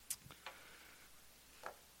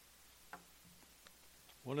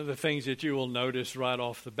One of the things that you will notice right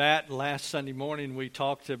off the bat, last Sunday morning we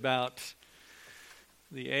talked about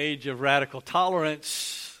the age of radical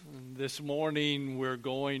tolerance. This morning we're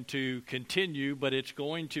going to continue, but it's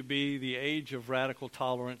going to be the age of radical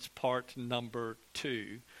tolerance part number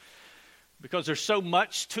 2. Because there's so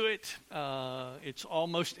much to it, it's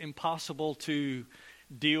almost impossible to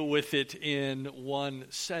deal with it in one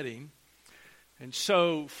setting. And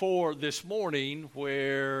so for this morning,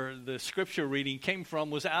 where the scripture reading came from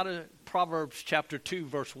was out of Proverbs chapter 2,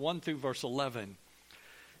 verse 1 through verse 11.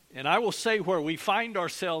 And I will say where we find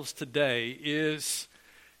ourselves today is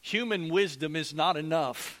human wisdom is not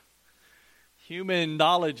enough. Human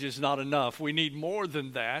knowledge is not enough. We need more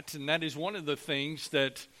than that. And that is one of the things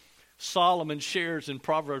that Solomon shares in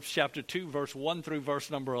Proverbs chapter 2, verse 1 through verse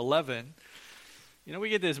number 11. You know, we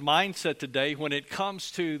get this mindset today when it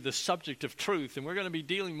comes to the subject of truth, and we're going to be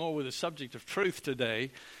dealing more with the subject of truth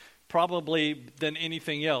today, probably than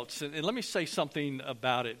anything else. And let me say something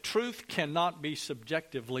about it. Truth cannot be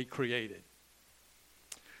subjectively created.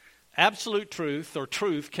 Absolute truth or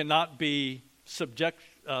truth cannot be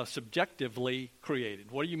subjectively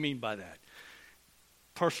created. What do you mean by that?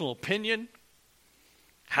 Personal opinion,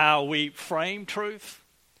 how we frame truth,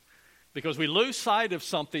 because we lose sight of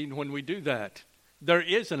something when we do that. There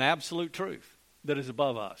is an absolute truth that is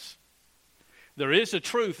above us. There is a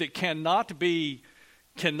truth that cannot be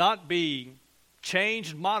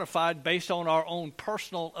changed, modified based on our own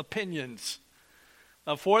personal opinions.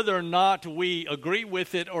 Of whether or not we agree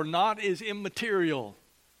with it or not is immaterial,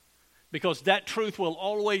 because that truth will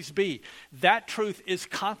always be. That truth is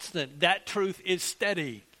constant. That truth is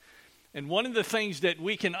steady. And one of the things that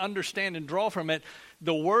we can understand and draw from it,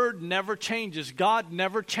 the Word never changes. God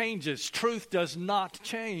never changes. Truth does not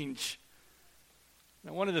change.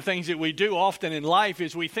 Now, one of the things that we do often in life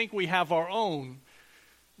is we think we have our own.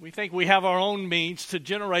 We think we have our own means to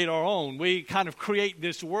generate our own. We kind of create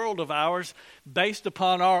this world of ours based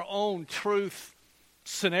upon our own truth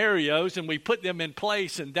scenarios, and we put them in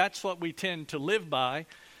place, and that's what we tend to live by,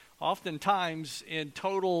 oftentimes in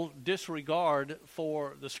total disregard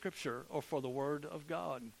for the Scripture or for the Word of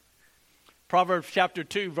God. Proverbs chapter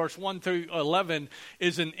 2, verse 1 through 11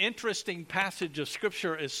 is an interesting passage of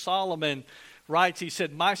Scripture as Solomon writes. He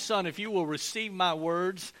said, "My son, if you will receive my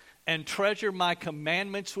words and treasure my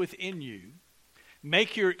commandments within you,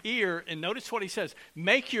 make your ear," and notice what he says,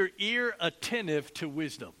 "make your ear attentive to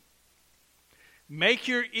wisdom." Make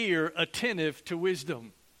your ear attentive to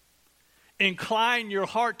wisdom. Incline your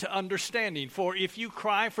heart to understanding, for if you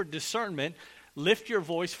cry for discernment, lift your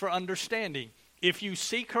voice for understanding. If you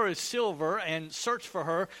seek her as silver and search for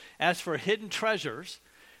her as for hidden treasures,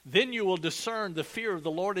 then you will discern the fear of the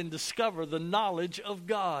Lord and discover the knowledge of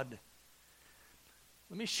God.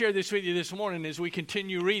 Let me share this with you this morning as we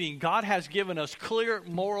continue reading. God has given us clear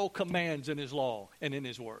moral commands in His law and in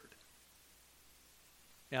His Word.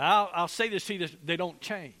 And I'll say this to you, they don't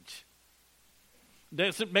change. It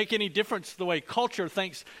doesn't make any difference the way culture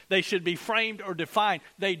thinks they should be framed or defined.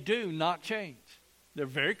 They do not change. They're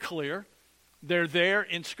very clear. They're there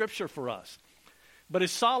in Scripture for us. But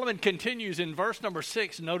as Solomon continues in verse number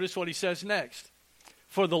 6, notice what he says next.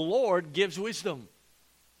 For the Lord gives wisdom.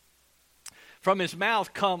 From His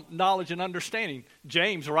mouth come knowledge and understanding.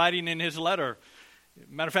 James writing in his letter.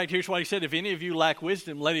 Matter of fact, here's what he said. If any of you lack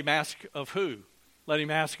wisdom, let him ask of who? Let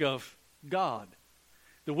him ask of God.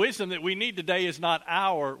 The wisdom that we need today is not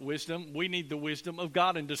our wisdom. We need the wisdom of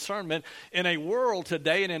God and discernment in a world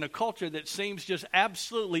today and in a culture that seems just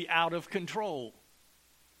absolutely out of control.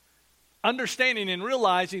 Understanding and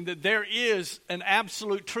realizing that there is an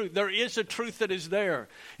absolute truth. There is a truth that is there.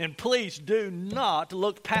 And please do not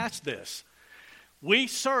look past this. We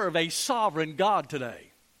serve a sovereign God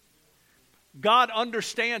today. God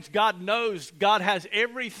understands, God knows, God has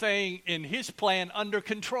everything in His plan under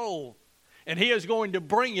control. And He is going to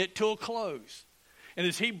bring it to a close. And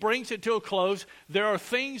as He brings it to a close, there are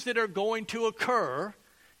things that are going to occur,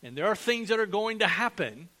 and there are things that are going to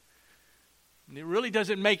happen. And it really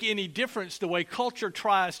doesn't make any difference the way culture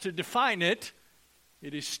tries to define it.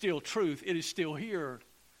 It is still truth. It is still here.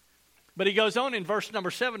 But he goes on in verse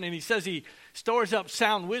number 7, and he says He stores up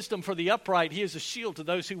sound wisdom for the upright. He is a shield to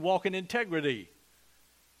those who walk in integrity,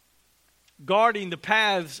 guarding the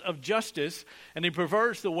paths of justice, and He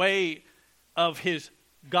preserves the way of His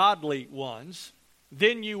godly ones.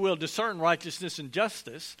 Then you will discern righteousness and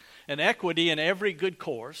justice and equity in every good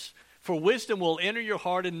course. For wisdom will enter your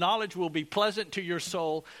heart, and knowledge will be pleasant to your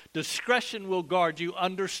soul. Discretion will guard you.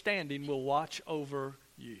 Understanding will watch over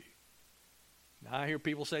you. Now, I hear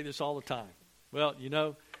people say this all the time. Well, you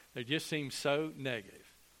know, they just seem so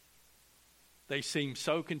negative. They seem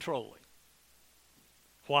so controlling.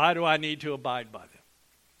 Why do I need to abide by them?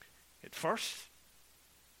 At first,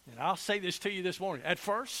 and I'll say this to you this morning, at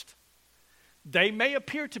first, they may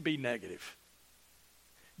appear to be negative.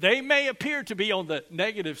 They may appear to be on the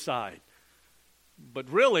negative side. But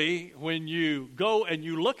really, when you go and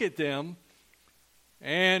you look at them,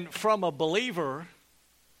 and from a believer,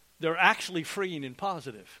 they're actually freeing and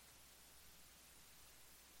positive.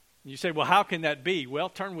 You say, well, how can that be? Well,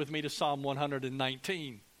 turn with me to Psalm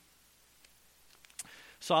 119.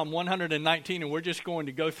 Psalm 119, and we're just going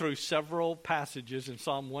to go through several passages in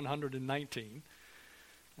Psalm 119.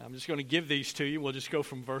 I'm just going to give these to you. We'll just go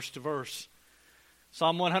from verse to verse.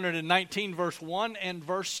 Psalm 119, verse 1 and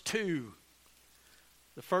verse 2.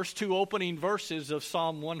 The first two opening verses of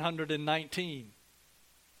Psalm 119.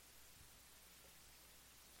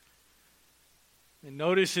 And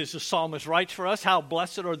notice as the psalmist writes for us, how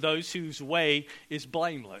blessed are those whose way is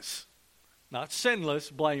blameless. Not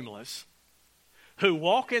sinless, blameless. Who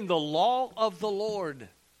walk in the law of the Lord.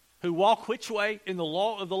 Who walk which way? In the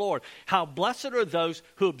law of the Lord. How blessed are those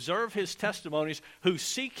who observe his testimonies, who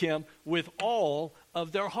seek him with all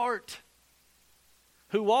of their heart.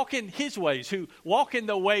 Who walk in his ways, who walk in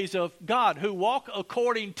the ways of God, who walk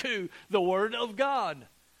according to the word of God.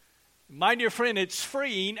 My dear friend, it's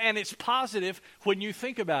freeing and it's positive when you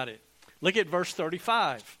think about it. Look at verse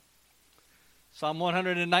 35. Psalm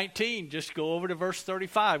 119, just go over to verse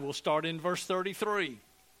 35. We'll start in verse 33.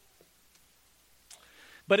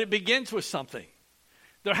 But it begins with something.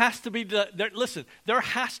 There has to be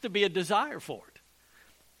a desire for it.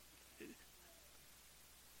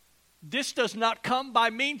 This does not come by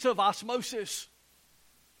means of osmosis.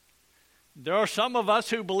 There are some of us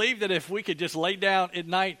who believe that if we could just lay down at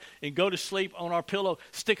night and go to sleep on our pillow,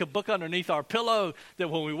 stick a book underneath our pillow, that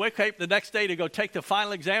when we wake up the next day to go take the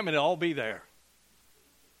final exam, it'll all be there.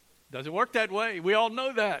 Doesn't work that way. We all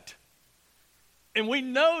know that. And we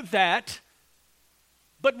know that,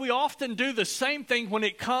 but we often do the same thing when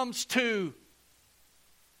it comes to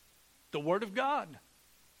the Word of God.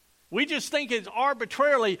 We just think it's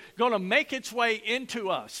arbitrarily going to make its way into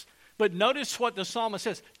us. But notice what the psalmist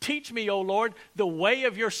says. Teach me, O Lord, the way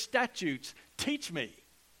of your statutes. Teach me,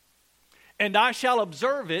 and I shall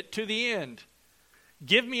observe it to the end.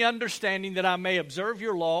 Give me understanding that I may observe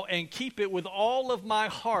your law and keep it with all of my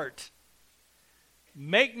heart.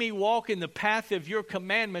 Make me walk in the path of your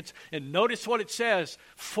commandments. And notice what it says.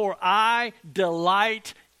 For I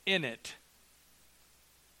delight in it.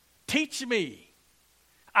 Teach me.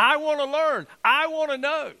 I want to learn. I want to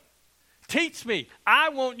know. Teach me. I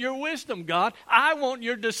want your wisdom, God. I want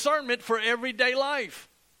your discernment for everyday life.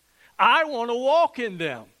 I want to walk in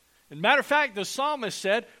them. As a matter of fact, the psalmist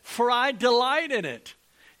said, for I delight in it.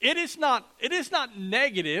 It is not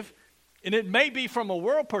negative, and it may be from a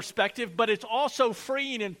world perspective, but it's also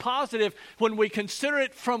freeing and positive when we consider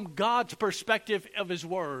it from God's perspective of his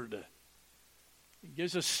word. It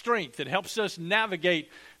gives us strength. It helps us navigate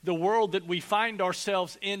the world that we find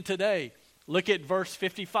ourselves in today. Look at verse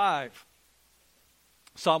 55.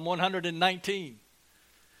 Psalm 119.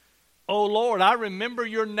 O Lord, I remember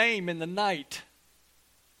your name in the night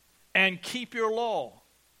and keep your law.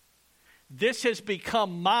 This has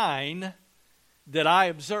become mine that I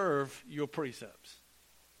observe your precepts.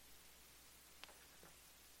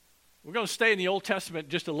 We're going to stay in the Old Testament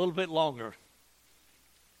just a little bit longer.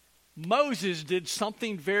 Moses did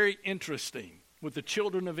something very interesting with the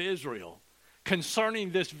children of Israel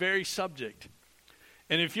concerning this very subject.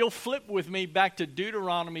 And if you'll flip with me back to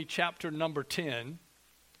Deuteronomy chapter number 10,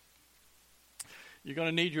 you're going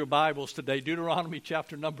to need your Bibles today. Deuteronomy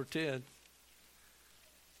chapter number 10.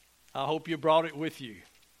 I hope you brought it with you.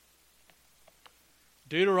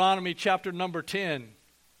 Deuteronomy chapter number 10,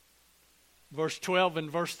 verse 12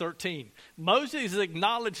 and verse 13. Moses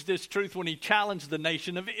acknowledged this truth when he challenged the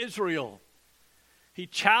nation of Israel. He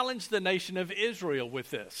challenged the nation of Israel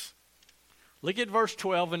with this. Look at verse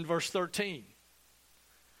 12 and verse 13.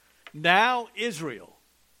 Now, Israel,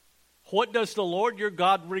 what does the Lord your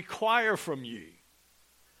God require from you?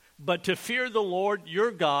 But to fear the Lord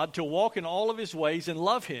your God, to walk in all of his ways and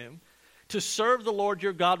love him, to serve the Lord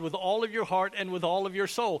your God with all of your heart and with all of your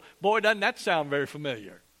soul. Boy, doesn't that sound very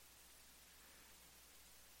familiar?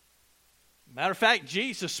 Matter of fact,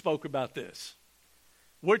 Jesus spoke about this.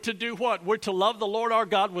 We're to do what? We're to love the Lord our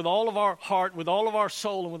God with all of our heart, with all of our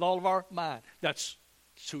soul, and with all of our mind. That's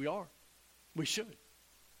who we are. We should.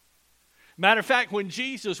 Matter of fact, when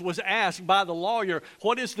Jesus was asked by the lawyer,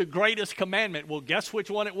 what is the greatest commandment? Well, guess which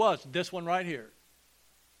one it was? This one right here.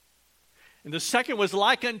 And the second was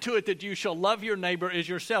like unto it that you shall love your neighbor as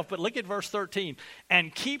yourself. But look at verse 13.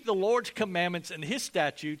 And keep the Lord's commandments and his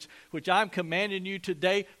statutes, which I'm commanding you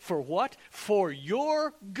today, for what? For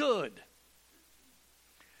your good.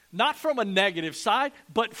 Not from a negative side,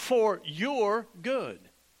 but for your good.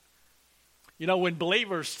 You know, when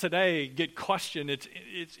believers today get questioned,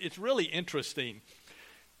 it's really interesting.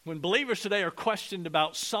 When believers today are questioned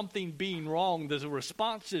about something being wrong, the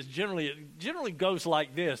response is generally goes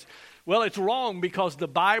like this. Well, it's wrong because the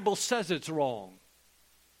Bible says it's wrong.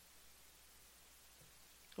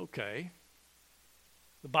 Okay.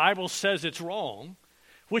 The Bible says it's wrong,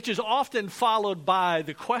 which is often followed by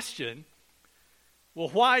the question, well,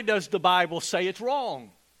 why does the Bible say it's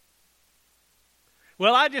wrong?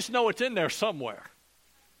 Well, I just know it's in there somewhere.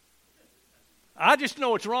 I just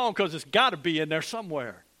know it's wrong because it's got to be in there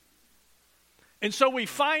somewhere. And so we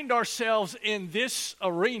find ourselves in this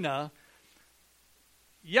arena.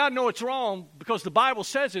 Yeah, I know it's wrong because the Bible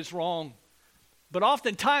says it's wrong. But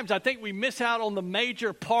oftentimes I think we miss out on the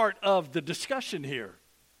major part of the discussion here.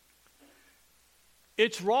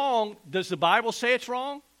 It's wrong. Does the Bible say it's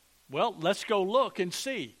wrong? Well, let's go look and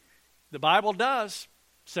see. The Bible does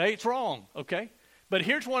say it's wrong, okay? But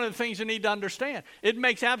here's one of the things you need to understand. It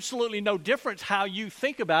makes absolutely no difference how you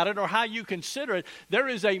think about it or how you consider it. There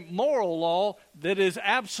is a moral law that is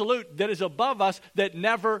absolute, that is above us, that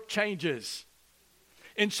never changes.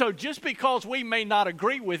 And so just because we may not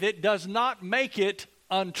agree with it does not make it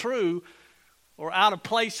untrue or out of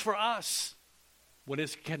place for us when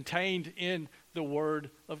it's contained in the Word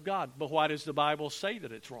of God. But why does the Bible say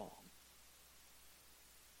that it's wrong?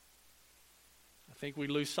 I think we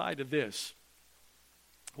lose sight of this.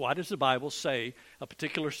 Why does the Bible say a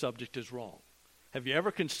particular subject is wrong? Have you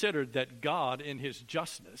ever considered that God in his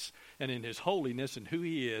justness and in his holiness and who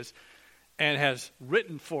he is and has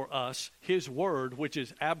written for us his word, which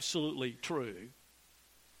is absolutely true,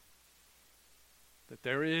 that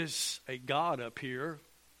there is a God up here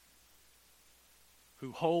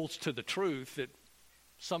who holds to the truth that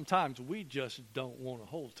sometimes we just don't want to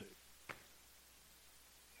hold to?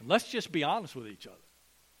 And let's just be honest with each other.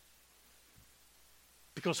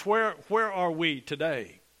 Because where are we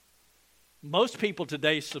today? Most people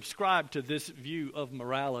today subscribe to this view of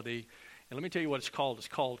morality. And let me tell you what it's called. It's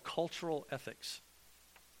called cultural ethics.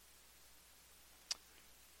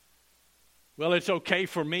 Well, it's okay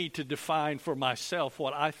for me to define for myself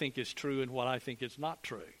what I think is true and what I think is not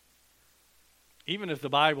true. Even if the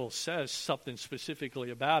Bible says something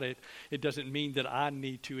specifically about it, it doesn't mean that I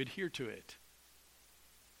need to adhere to it.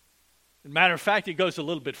 As a matter of fact, it goes a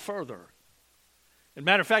little bit further. As a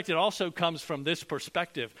matter of fact, it also comes from this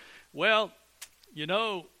perspective. Well, you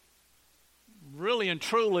know, really and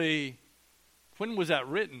truly, when was that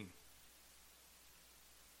written?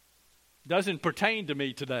 Doesn't pertain to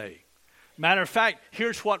me today. Matter of fact,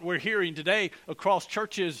 here's what we're hearing today across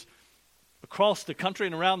churches across the country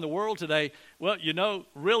and around the world today. Well, you know,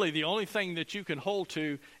 really the only thing that you can hold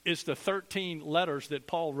to is the 13 letters that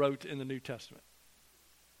Paul wrote in the New Testament.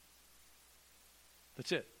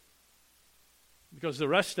 That's it. Because the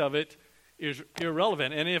rest of it is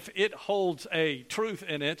irrelevant. And if it holds a truth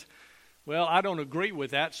in it, well, I don't agree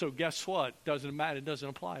with that, so guess what? Doesn't matter. It doesn't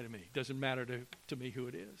apply to me. It doesn't matter to me who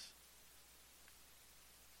it is.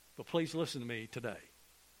 But please listen to me today.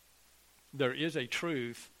 There is a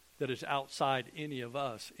truth that is outside any of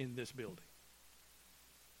us in this building.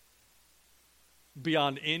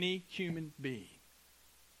 Beyond any human being.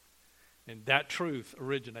 And that truth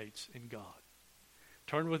originates in God.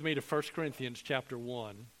 Turn with me to 1 Corinthians chapter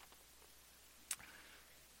 1.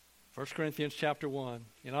 1 Corinthians chapter 1.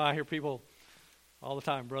 You know, I hear people all the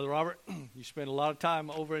time, Brother Robert, you spend a lot of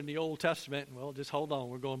time over in the Old Testament. Well, just hold on.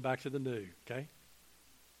 We're going back to the New, okay?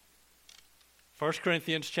 1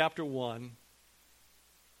 Corinthians chapter 1.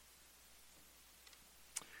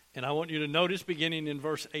 And I want you to notice beginning in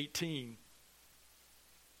verse 18.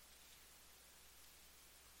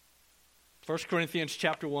 1 Corinthians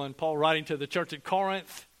chapter 1, Paul writing to the church at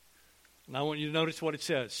Corinth. And I want you to notice what it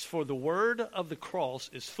says. For the word of the cross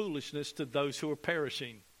is foolishness to those who are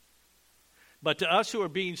perishing. But to us who are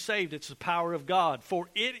being saved, it's the power of God. For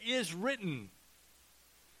it is written.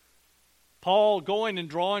 Paul going and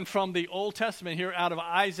drawing from the Old Testament here out of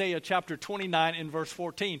Isaiah chapter 29 in verse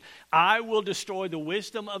 14. I will destroy the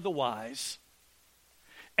wisdom of the wise,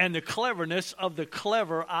 and the cleverness of the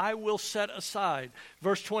clever I will set aside.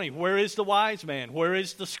 Verse 20, where is the wise man? Where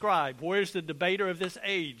is the scribe? Where is the debater of this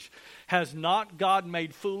age? Has not God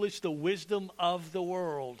made foolish the wisdom of the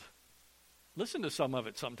world? Listen to some of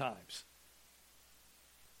it sometimes.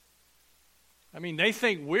 I mean, they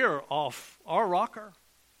think we're off our rocker.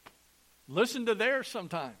 Listen to theirs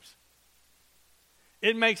sometimes.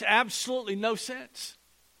 It makes absolutely no sense.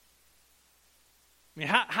 I mean,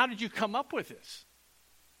 how did you come up with this?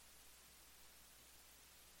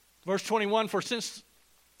 Verse 21, for since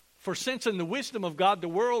in the wisdom of God, the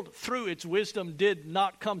world through its wisdom did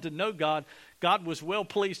not come to know God, God was well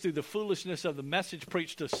pleased through the foolishness of the message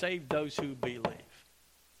preached to save those who believe.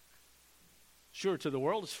 Sure, to the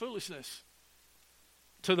world it's foolishness.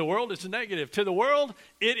 To the world it's negative. To the world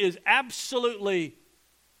it is absolutely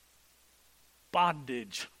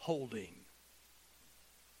bondage holding.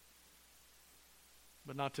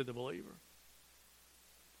 But not to the believer.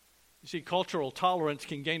 You see, cultural tolerance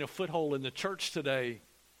can gain a foothold in the church today,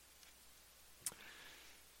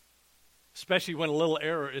 especially when a little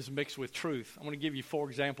error is mixed with truth. I'm going to give you 4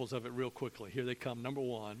 examples of it real quickly. Here they come. Number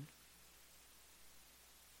 1,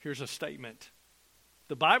 here's a statement.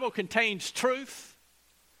 The Bible contains truth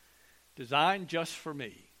designed just for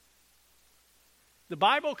me. The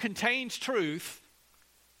Bible contains truth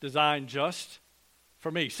designed just for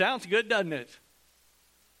me. Sounds good, doesn't it?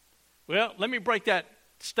 Well, let me break that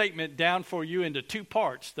statement down for you into 2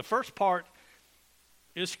 parts. The first part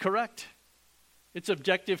is correct. It's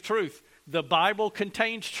objective truth. The Bible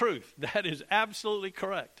contains truth. That is absolutely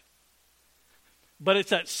correct. But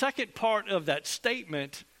it's that second part of that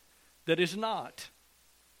statement that is not.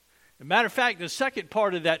 As a matter of fact, the second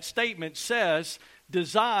part of that statement says,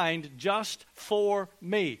 designed just for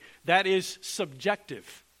me. That is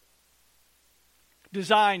subjective.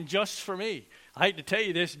 Designed just for me. I hate to tell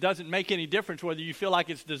you this, it doesn't make any difference whether you feel like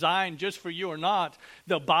it's designed just for you or not.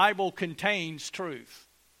 The Bible contains truth,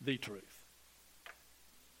 the truth.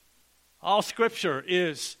 All Scripture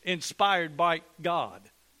is inspired by God.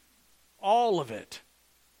 All of it.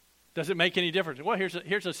 Does it make any difference? Well,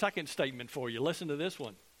 here's a second statement for you. Listen to this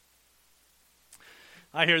one.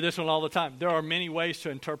 I hear this one all the time. There are many ways to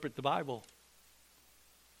interpret the Bible.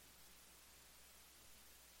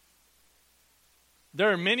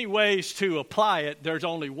 There are many ways to apply it. There's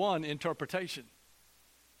only one interpretation.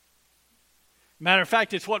 Matter of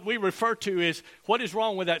fact, it's what we refer to as, what is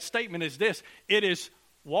wrong with that statement is this. It is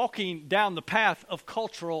walking down the path of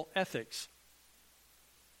cultural ethics.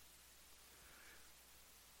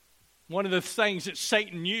 One of the things that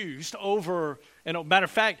Satan used over, and a matter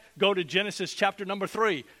of fact, go to Genesis chapter number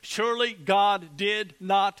 3. Surely God did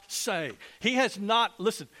not say. He has not,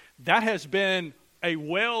 listen, that has been a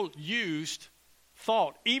well-used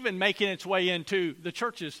thought, even making its way into the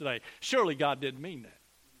churches today. Surely God didn't mean that.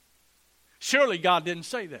 Surely God didn't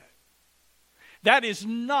say that. That is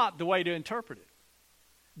not the way to interpret it.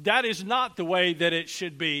 That is not the way that it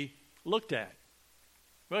should be looked at.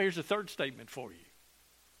 Well, here's a third statement for you.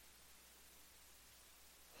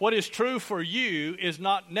 What is true for you is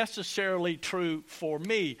not necessarily true for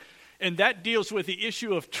me. And that deals with the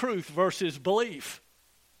issue of truth versus belief.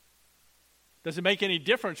 Does it make any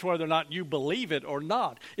difference whether or not you believe it or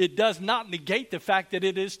not? It does not negate the fact that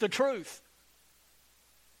it is the truth.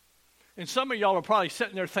 And some of y'all are probably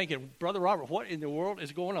sitting there thinking, Brother Robert, what in the world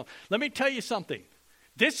is going on? Let me tell you something.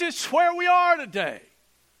 This is where we are today.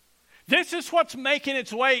 This is what's making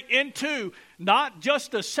its way into not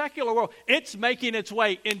just the secular world. It's making its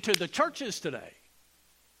way into the churches today.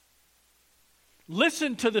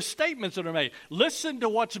 Listen to the statements that are made. Listen to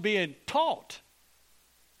what's being taught.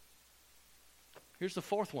 Here's the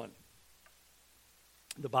fourth one.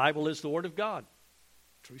 The Bible is the Word of God.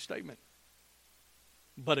 True statement.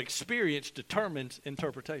 But experience determines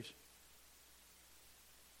interpretation.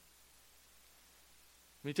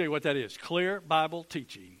 Let me tell you what that is. Clear Bible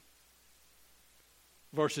teaching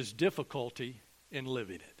versus difficulty in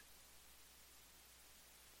living it.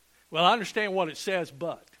 Well, I understand what it says,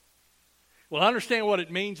 but. Well, I understand what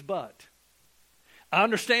it means, but. I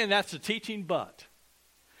understand that's the teaching, but.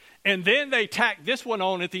 And then they tack this one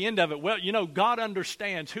on at the end of it. Well, you know, God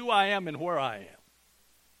understands who I am and where I am.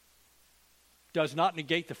 Does not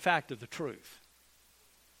negate the fact of the truth.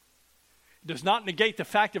 Does not negate the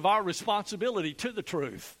fact of our responsibility to the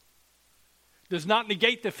truth. Does not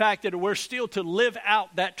negate the fact that we're still to live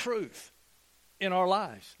out that truth in our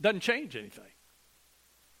lives. Doesn't change anything.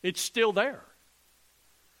 It's still there.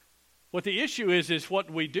 What the issue is what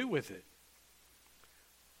we do with it.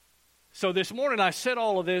 So this morning I said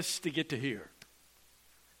all of this to get to here.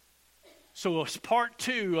 So it's part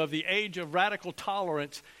 2 of the age of radical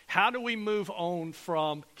tolerance. How do we move on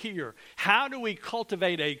from here? How do we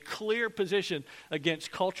cultivate a clear position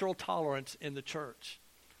against cultural tolerance in the church?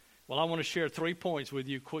 Well, I want to share 3 points with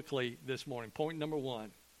you quickly this morning. Point number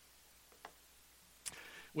 1.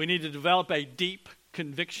 We need to develop a deep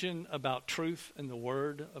conviction about truth and the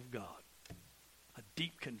Word of God. A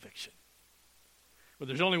deep conviction. Well,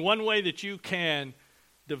 there's only one way that you can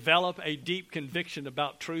develop a deep conviction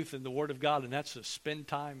about truth in the Word of God, and that's to spend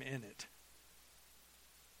time in it.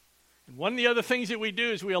 And one of the other things that we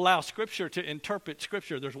do is we allow Scripture to interpret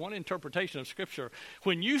Scripture. There's one interpretation of Scripture.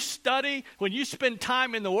 When you study, when you spend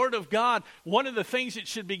time in the Word of God, one of the things that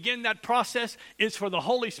should begin that process is for the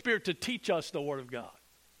Holy Spirit to teach us the Word of God.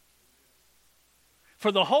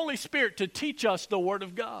 For the Holy Spirit to teach us the Word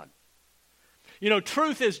of God. You know,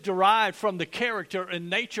 truth is derived from the character and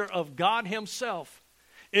nature of God Himself.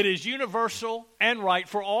 It is universal and right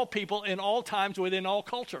for all people in all times within all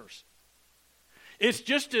cultures. It's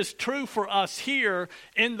just as true for us here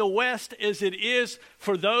in the West as it is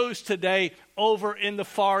for those today over in the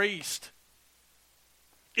Far East.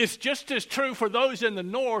 It's just as true for those in the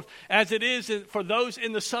North as it is for those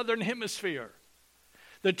in the Southern Hemisphere.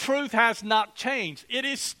 The truth has not changed. It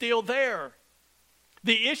is still there.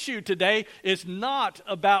 The issue today is not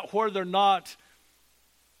about whether or not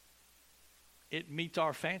it meets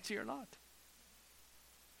our fancy or not.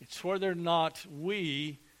 It's whether or not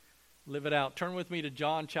we live it out. Turn with me to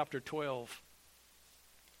John chapter 12.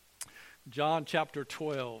 John chapter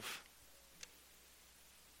 12.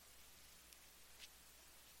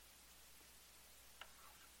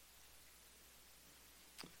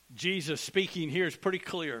 Jesus speaking here is pretty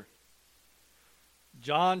clear.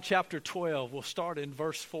 John chapter 12, we'll start in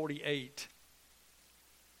verse 48.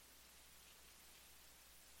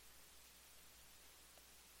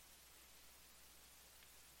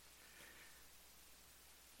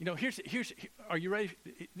 You know, are you ready?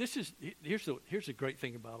 Here's the great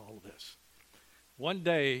thing about all of this. One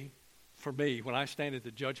day, for me, when I stand at the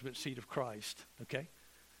judgment seat of Christ, okay,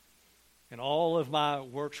 and all of my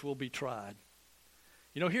works will be tried.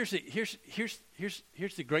 You know, here's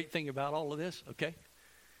the great thing about all of this, okay?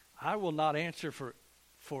 I will not answer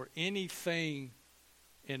for anything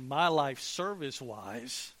in my life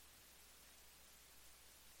service-wise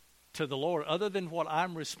to the Lord other than what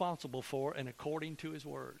I'm responsible for and according to His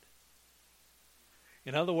Word.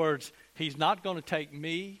 In other words, He's not going to take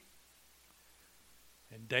me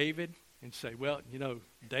and David and say, well, you know,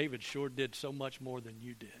 David sure did so much more than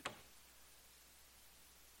you did.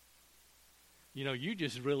 You know, you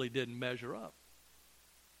just really didn't measure up.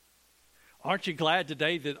 Aren't you glad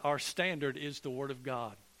today that our standard is the Word of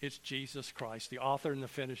God? It's Jesus Christ, the author and the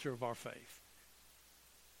finisher of our faith.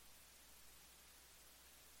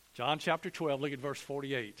 John chapter 12, look at verse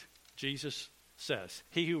 48. Jesus says,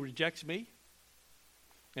 he who rejects me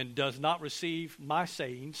and does not receive my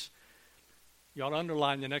sayings, you ought to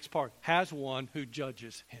underline the next part, has one who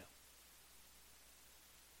judges him.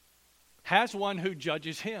 Has one who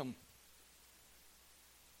judges him.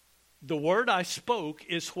 The word I spoke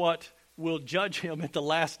is what will judge him at the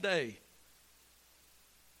last day.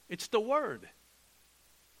 It's the word.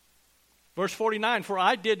 Verse 49, for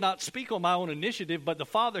I did not speak on my own initiative, but the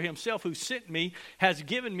Father Himself who sent me has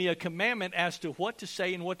given me a commandment as to what to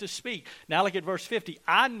say and what to speak. Now look at verse 50.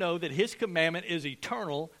 I know that His commandment is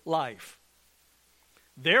eternal life.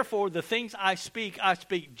 Therefore, the things I speak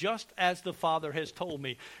just as the Father has told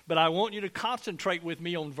me. But I want you to concentrate with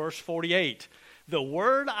me on verse 48. The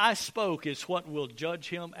word I spoke is what will judge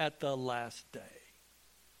him at the last day.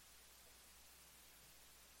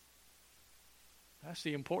 That's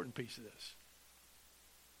the important piece of this.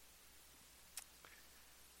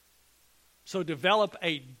 So develop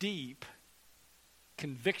a deep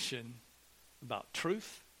conviction about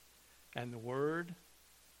truth and the Word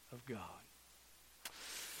of God.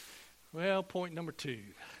 Well, point number 2.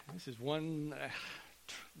 This is one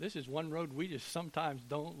road we just sometimes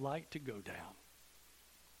don't like to go down.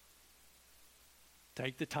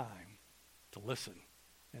 Take the time to listen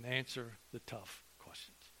and answer the tough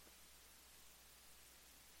questions.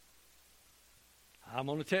 I'm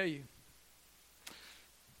going to tell you,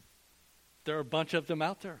 there are a bunch of them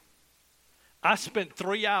out there. I spent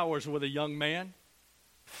 3 hours with a young man.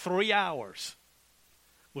 3 hours.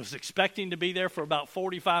 Was expecting to be there for about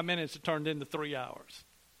 45 minutes. It turned into 3 hours.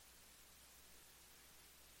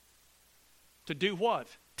 To do what?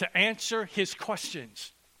 To answer his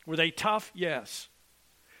questions. Were they tough? Yes.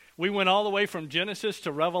 We went all the way from Genesis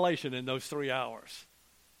to Revelation in those 3 hours.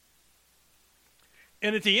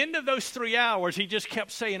 And at the end of those 3 hours, he just kept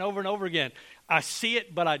saying over and over again, I see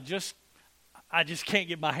it, but I just can't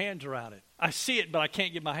get my hands around it. I see it, but I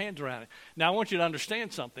can't get my hands around it. Now, I want you to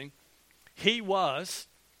understand something. He was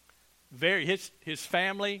his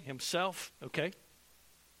family, himself, okay,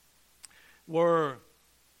 they were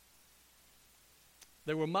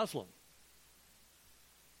Muslim.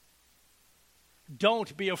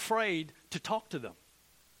 Don't be afraid to talk to them.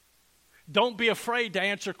 Don't be afraid to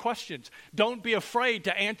answer questions. Don't be afraid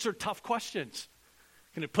to answer tough questions.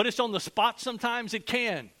 Can it put us on the spot sometimes? It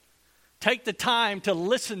can. Take the time to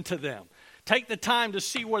listen to them. Take the time to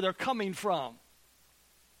see where they're coming from.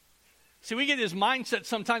 See, we get this mindset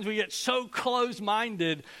sometimes, we get so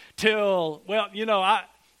closed-minded till, well, you know,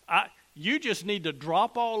 you just need to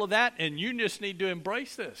drop all of that and you just need to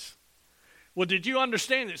embrace this. Well, did you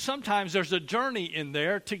understand that sometimes there's a journey in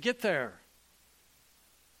there to get there?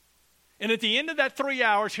 And at the end of that 3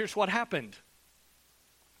 hours, here's what happened.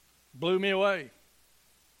 Blew me away.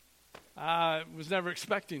 I was never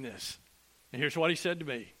expecting this. And here's what he said to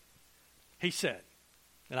me. He said,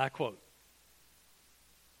 and I quote,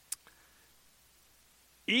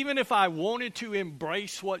 "Even if I wanted to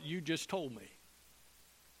embrace what you just told me,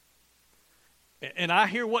 and I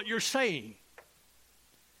hear what you're saying,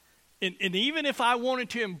 and even if I wanted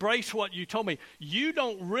to embrace what you told me, you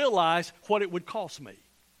don't realize what it would cost me.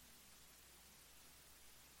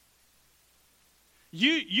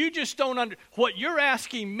 You just don't what you're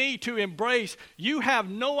asking me to embrace, you have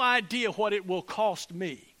no idea what it will cost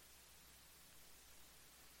me."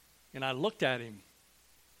 And I looked at him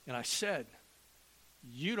and I said,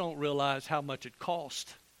 "You don't realize how much it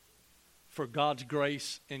cost for God's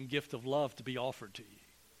grace and gift of love to be offered to you."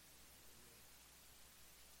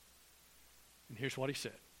 And here's what he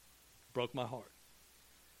said. Broke my heart.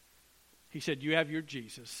 He said, "You have your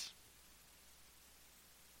Jesus,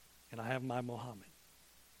 and I have my Muhammad.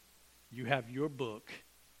 You have your book,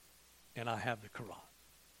 and I have the Quran.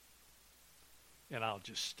 And I'll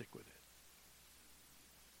just stick with it."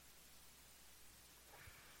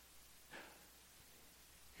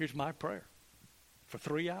 Here's my prayer. For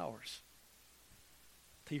 3 hours,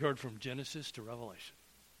 he heard from Genesis to Revelation.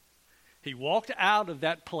 He walked out of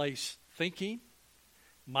that place thinking,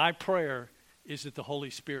 my prayer is that the Holy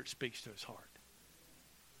Spirit speaks to his heart.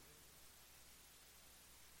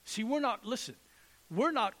 See, we're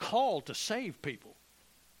not called to save people.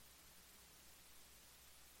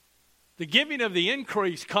 The giving of the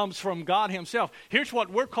increase comes from God himself. Here's what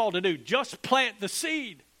we're called to do. Just plant the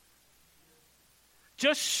seed.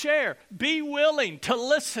 Just share. Be willing to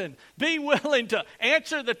listen. Be willing to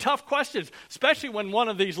answer the tough questions, especially when one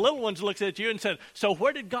of these little ones looks at you and says, "So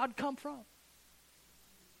where did God come from?"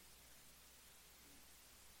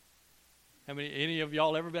 Any of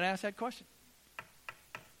y'all ever been asked that question?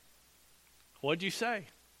 What'd you say?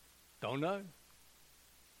 Don't know.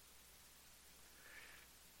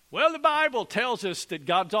 Well, the Bible tells us that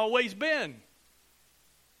God's always been.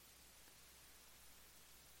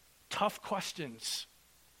 Tough questions.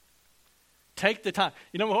 Take the time.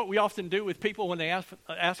 You know what we often do with people when they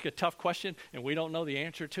ask a tough question and we don't know the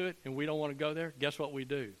answer to it and we don't want to go there? Guess what we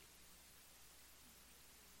do?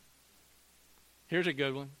 Here's a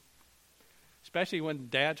good one. Especially when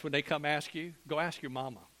dads, when they come ask you, go ask your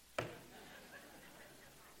mama.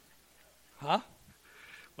 Huh?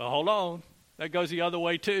 Well, hold on. That goes the other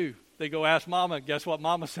way too. They go ask mama. Guess what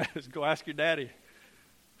mama says? Go ask your daddy.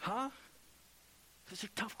 Huh? Those are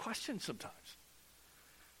tough questions sometimes.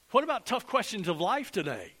 What about tough questions of life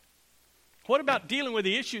today? What about dealing with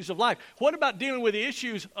the issues of life? What about dealing with the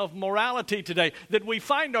issues of morality today that we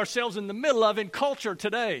find ourselves in the middle of in culture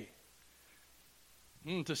today?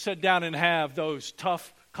 To sit down and have those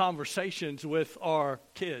tough conversations with our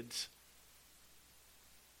kids.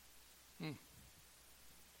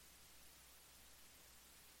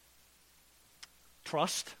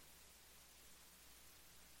 Trust.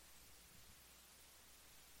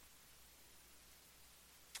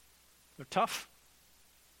 They're tough.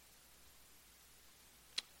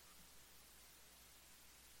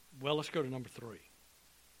 Well, let's go to number 3.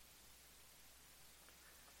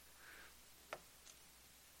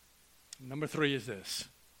 Number 3 is this: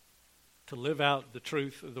 to live out the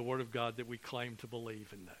truth of the Word of God that we claim to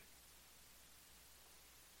believe and know.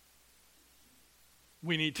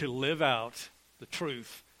 We need to live out the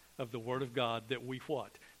truth of the Word of God that we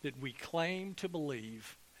what? That we claim to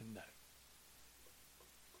believe and know.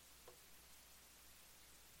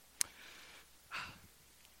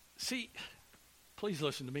 See, please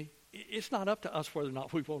listen to me. It's not up to us whether or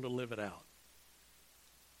not we want to live it out.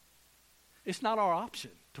 It's not our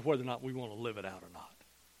option to whether or not we want to live it out or not.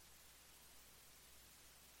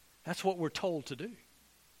 That's what we're told to do.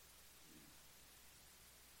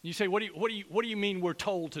 You say, what do you mean we're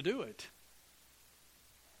told to do it?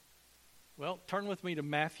 Well, turn with me to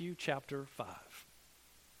Matthew chapter 5.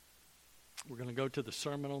 We're going to go to the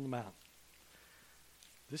Sermon on the Mount.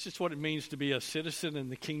 This is what it means to be a citizen in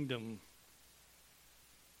the kingdom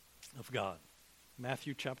of God.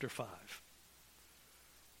 Matthew chapter 5.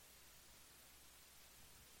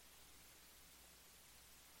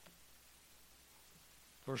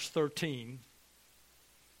 Verse 13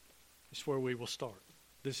 is where we will start.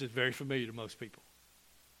 This is very familiar to most people.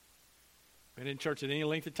 Been in church at any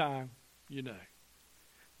length of time, you know.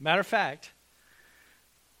 Matter of fact,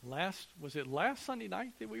 was it last Sunday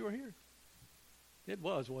night that we were here? It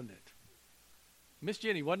was, wasn't it? Miss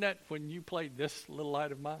Jenny, wasn't that when you played This Little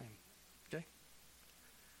Light of Mine? Okay.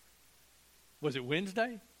 Was it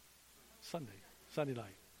Wednesday? Sunday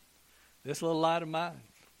night. This little light of mine,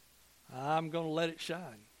 I'm going to let it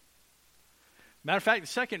shine. Matter of fact, the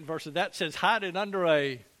second verse of that says, hide it under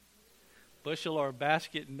a bushel or a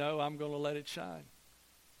basket. No, I'm going to let it shine.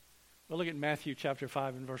 Well, look at Matthew chapter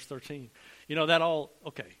 5 and verse 13. You know, that all,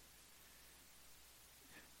 okay.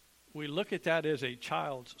 We look at that as a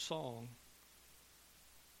child's song.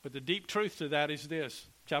 But the deep truth to that is this.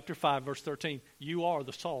 Chapter 5, verse 13. You are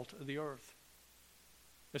the salt of the earth.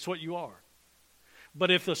 That's what you are. But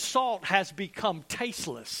if the salt has become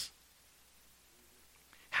tasteless,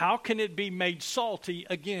 how can it be made salty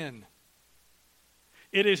again?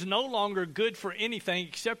 It is no longer good for anything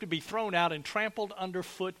except to be thrown out and trampled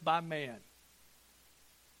underfoot by man.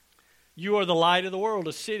 You are the light of the world.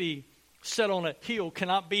 A city set on a hill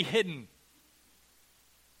cannot be hidden.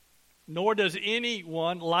 Nor does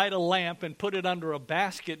anyone light a lamp and put it under a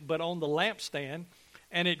basket, but on the lampstand,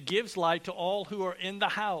 and it gives light to all who are in the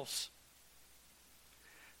house.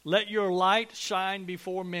 Let your light shine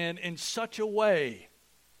before men in such a way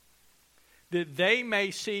that they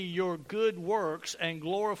may see your good works and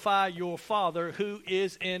glorify your Father who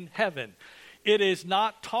is in heaven. It is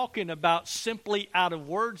not talking about simply out of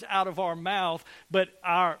words out of our mouth, but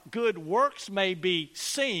our good works may be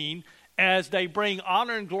seen as they bring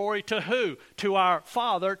honor and glory to who? To our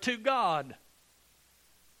Father, to God.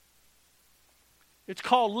 It's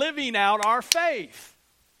called living out our faith.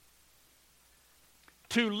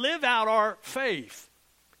 To live out our faith.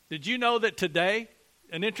 Did you know that today,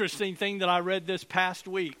 an interesting thing that I read this past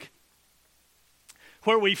week,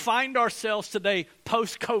 where we find ourselves today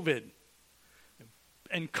post-COVID,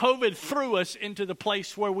 and COVID threw us into the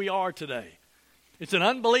place where we are today. It's an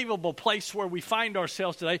unbelievable place where we find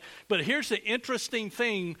ourselves today. But here's the interesting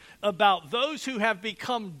thing about those who have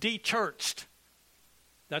become de-churched.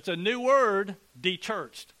 That's a new word,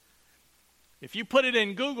 de-churched. If you put it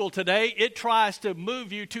in Google today, it tries to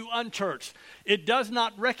move you to unchurched. It does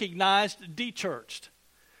not recognize de-churched.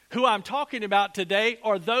 Who I'm talking about today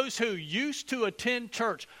are those who used to attend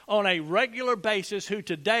church on a regular basis who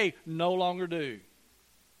today no longer do.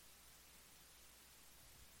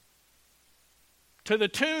 To the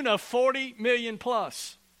tune of 40 million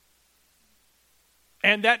plus.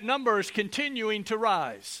 And that number is continuing to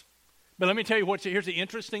rise. But let me tell you here's the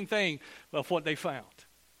interesting thing of what they found.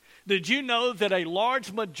 Did you know that a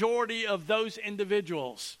large majority of those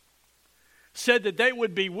individuals said that they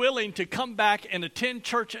would be willing to come back and attend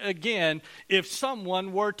church again if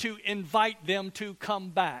someone were to invite them to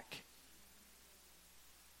come back?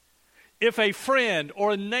 If a friend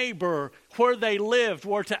or a neighbor where they lived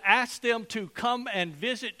were to ask them to come and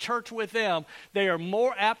visit church with them, they are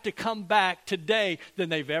more apt to come back today than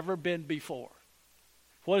they've ever been before.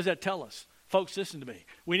 What does that tell us? Folks, listen to me.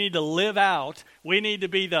 We need to live out. We need to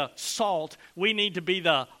be the salt. We need to be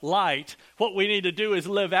the light. What we need to do is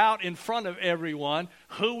live out in front of everyone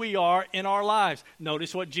who we are in our lives.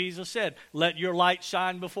 Notice what Jesus said. Let your light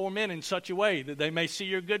shine before men in such a way that they may see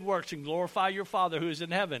your good works and glorify your Father who is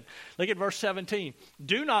in heaven. Look at verse 17.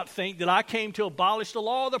 Do not think that I came to abolish the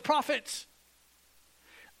law of the prophets.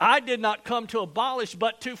 I did not come to abolish,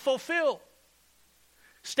 but to fulfill.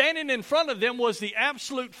 Standing in front of them was the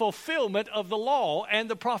absolute fulfillment of the law and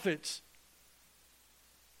the prophets.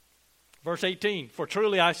 Verse 18, for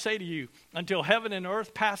truly I say to you, until heaven and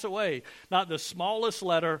earth pass away, not the smallest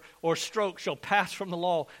letter or stroke shall pass from the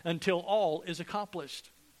law until all is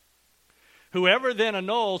accomplished. Whoever then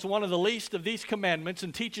annuls one of the least of these commandments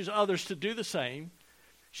and teaches others to do the same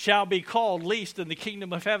shall be called least in the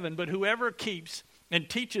kingdom of heaven. But whoever keeps and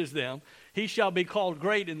teaches them, he shall be called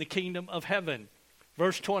great in the kingdom of heaven.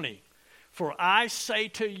 Verse 20, for I say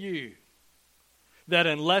to you that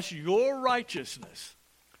unless your righteousness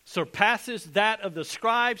surpasses that of the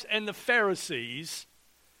scribes and the Pharisees,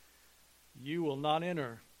 you will not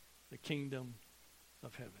enter the kingdom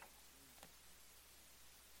of heaven.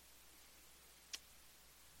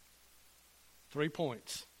 Three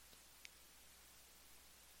points.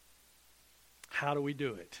 How do we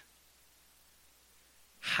do it?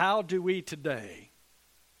 How do we today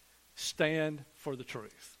stand for the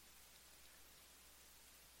truth?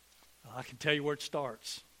 I can tell you where it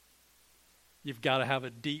starts. You've got to have a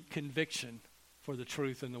deep conviction for the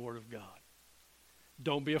truth in the Word of God.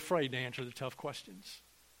 Don't be afraid to answer the tough questions.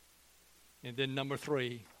 And then number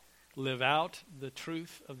 3, live out the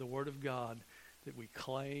truth of the Word of God that we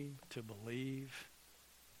claim to believe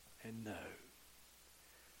and know.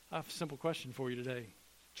 I have a simple question for you today,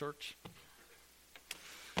 church.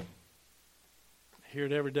 I hear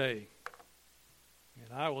it every day.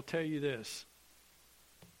 And I will tell you this.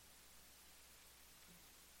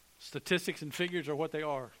 Statistics and figures are what they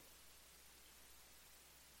are.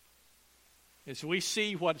 As we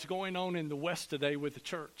see what's going on in the West today with the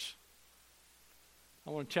church,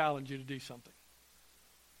 I want to challenge you to do something.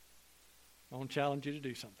 I want to challenge you to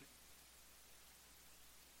do something.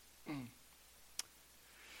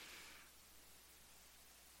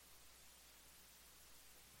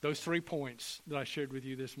 Those 3 points that I shared with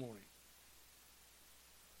you this morning.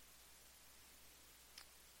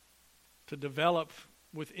 To develop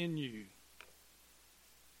within you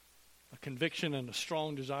a conviction and a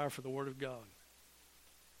strong desire for the Word of God.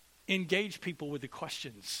 Engage people with the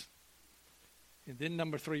questions. And then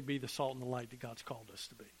number 3, be the salt and the light that God's called us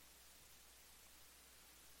to be.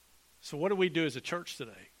 So what do we do as a church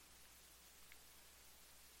today?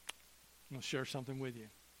 I'm going to share something with you.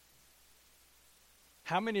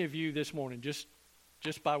 How many of you this morning, just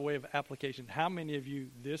by way of application, how many of you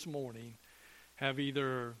this morning have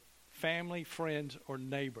either family, friends, or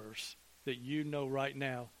neighbors that you know right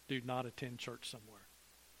now do not attend church somewhere?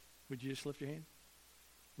 Would you just lift your hand?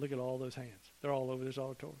 Look at all those hands. They're all over this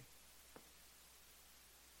auditorium.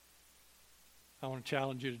 I want to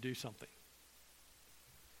challenge you to do something.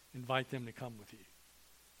 Invite them to come with you.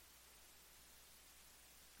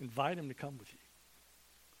 Invite them to come with you.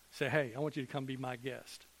 Say, hey, I want you to come be my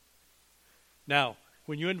guest. Now,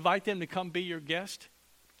 when you invite them to come be your guest,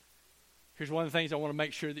 here's one of the things I want to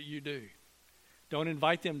make sure that you do. Don't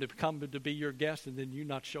invite them to come to be your guest and then you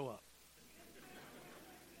not show up.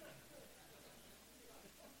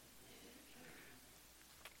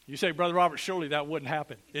 You say, Brother Robert, surely that wouldn't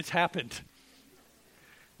happen. It's happened.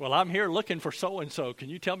 Well, I'm here looking for so-and-so. Can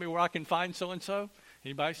you tell me where I can find so-and-so?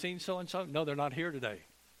 Anybody seen so-and-so? No, they're not here today.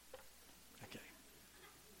 Okay.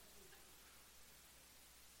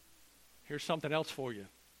 Here's something else for you.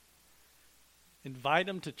 Invite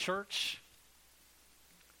them to church.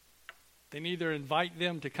 Then either invite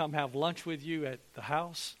them to come have lunch with you at the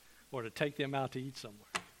house or to take them out to eat somewhere.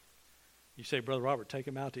 You say, Brother Robert, take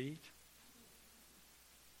them out to eat?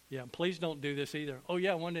 Yeah, and please don't do this either. Oh,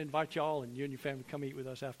 yeah, I wanted to invite y'all and you and your family come eat with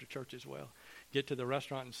us after church as well. Get to the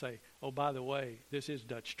restaurant and say, oh, by the way, this is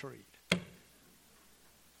Dutch Treat. Let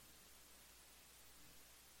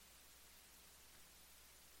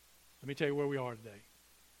me tell you where we are today.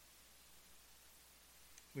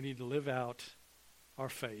 We need to live out our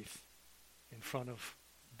faith in front of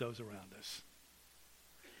those around us.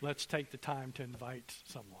 Let's take the time to invite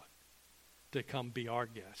someone to come be our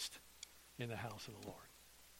guest in the house of the Lord.